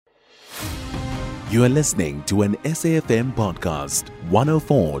You are listening to an SAFM podcast,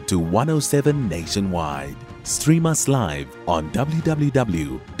 104 to 107 nationwide. Stream us live on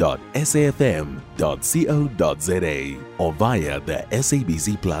www.safm.co.za or via the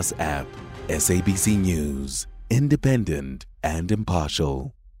SABC Plus app. SABC News, independent and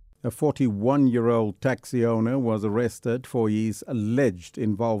impartial. A 41-year-old taxi owner was arrested for his alleged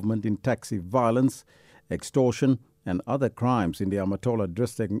involvement in taxi violence, extortion and other crimes in the Amathole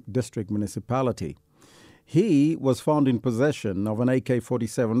District municipality. He was found in possession of an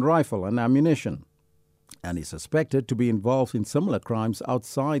AK-47 rifle and ammunition, and is suspected to be involved in similar crimes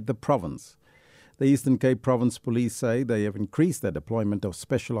outside the province. The Eastern Cape Province Police say they have increased their deployment of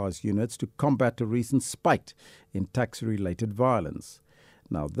specialised units to combat a recent spike in taxi-related violence.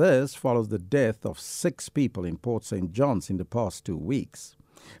 Now, this follows the death of 6 people in Port St. John's in the past 2 weeks.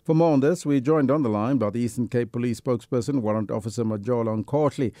 For more on this, we're joined on the line by the Eastern Cape Police Spokesperson, Warrant Officer Majola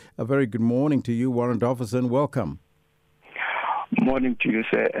Nkohli. A very good morning to you, Warrant Officer, and welcome. Morning to you,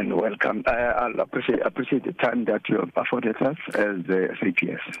 sir, and welcome. I'll appreciate the time that you have afforded us as the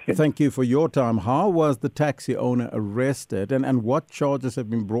SAPS. Thank you for your time. How was the taxi owner arrested, and what charges have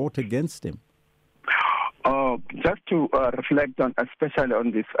been brought against him? Just to reflect on, especially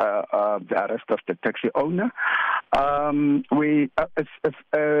on this, the arrest of the taxi owner, we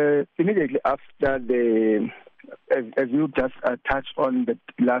immediately after as you just touched on the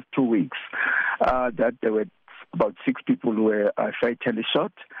last 2 weeks, that there were about 6 people who were fatally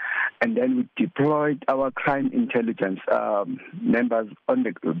shot, and then we deployed our crime intelligence members on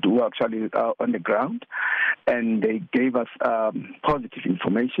the ground, and they gave us positive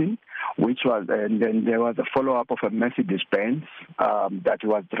information, which was, and then there was a follow-up of a Mercedes-Benz that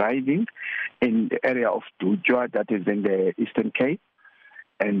was driving in the area of Dujwa, that is in the Eastern Cape,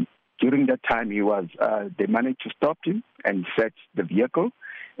 and during that time they managed to stop him and search the vehicle,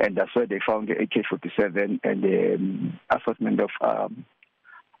 and that's where they found the AK-47 and the assortment of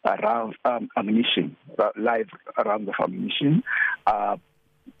ammunition, live rounds of ammunition,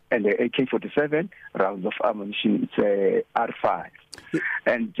 and the AK-47 rounds of ammunition. It's a R5.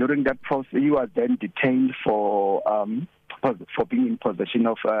 And during that process, he was then detained for being in possession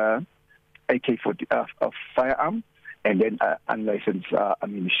of AK-40 of firearm and then unlicensed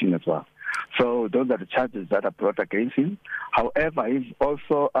ammunition as well. So those are the charges that are brought against him. However, he's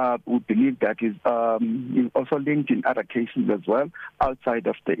also, we believe that he's also linked in other cases as well outside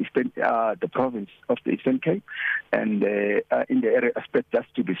of the province of the Eastern Cape, and in the area aspect,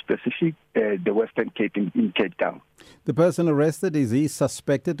 just to be specific, the Western Cape in Cape Town. The person arrested, is he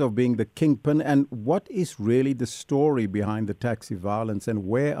suspected of being the kingpin? And what is really the story behind the taxi violence, and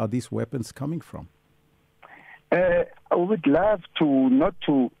where are these weapons coming from? I would love to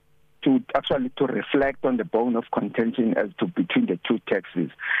reflect on the bone of contention as to between the two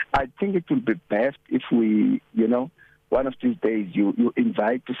taxis. I think it will be best if we, one of these days you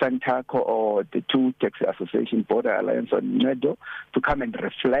invite to Santaco or the two taxi association, Border Alliance on Meadow, to come and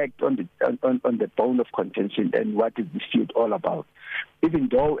reflect on the bone of contention and what is this feud all about. Even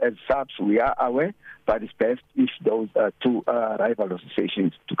though as SAPS we are aware, but it's best if those two rival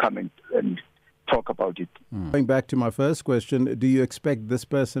associations to come and talk about it. Going back to my first question, do you expect this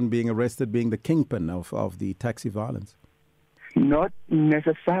person being arrested being the kingpin of the taxi violence? Not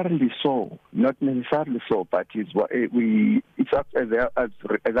necessarily so, but it's up, as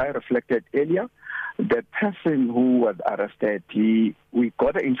I reflected earlier, the person who was arrested, we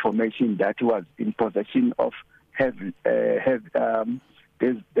got the information that he was in possession of the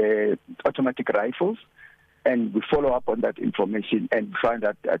automatic rifles, and we follow up on that information and find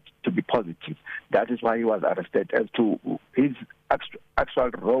that to be positive. That is why he was arrested. As to his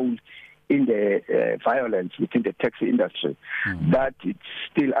actual role in the violence within the taxi industry, that it's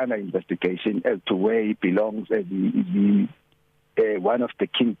still under investigation as to where he belongs, as he one of the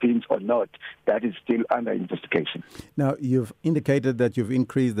kingpins or not. That is still under investigation. Now, you've indicated that you've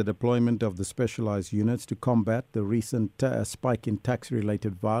increased the deployment of the specialised units to combat the recent spike in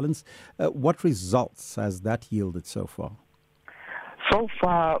taxi-related violence. What results has that yielded so far? So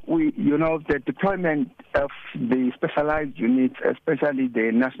far, the deployment of the specialized units, especially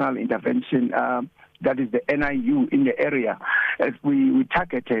the National Intervention, that is the NIU in the area, as we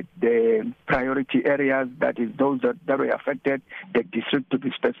targeted the priority areas, that is those that were affected, the district to be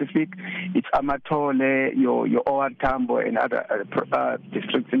specific. It's Amathole, your OR Tambo and other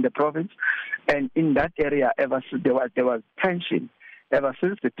districts in the province. And in that area, there was tension. Ever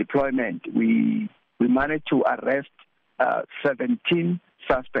since the deployment, we managed to arrest 17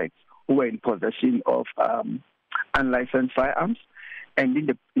 suspects who were in possession of unlicensed firearms. And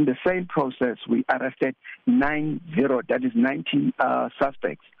in the same process, we arrested 19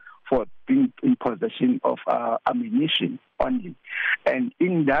 suspects for being in possession of ammunition only. And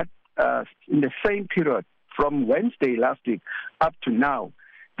in that, in the same period, from Wednesday last week up to now,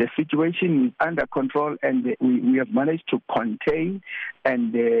 the situation is under control, and we have managed to contain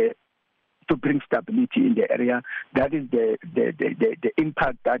and to bring stability in the area. That is the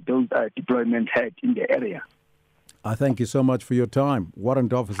impact that those deployments had in the area. I thank you so much for your time.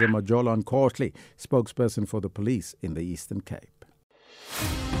 Warrant Officer Majola Nkohli, spokesperson for the police in the Eastern Cape.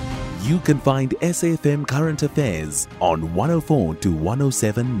 You can find SAFM Current Affairs on 104 to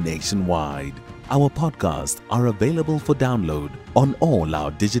 107 nationwide. Our podcasts are available for download on all our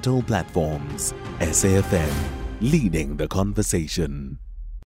digital platforms. SAFM, leading the conversation.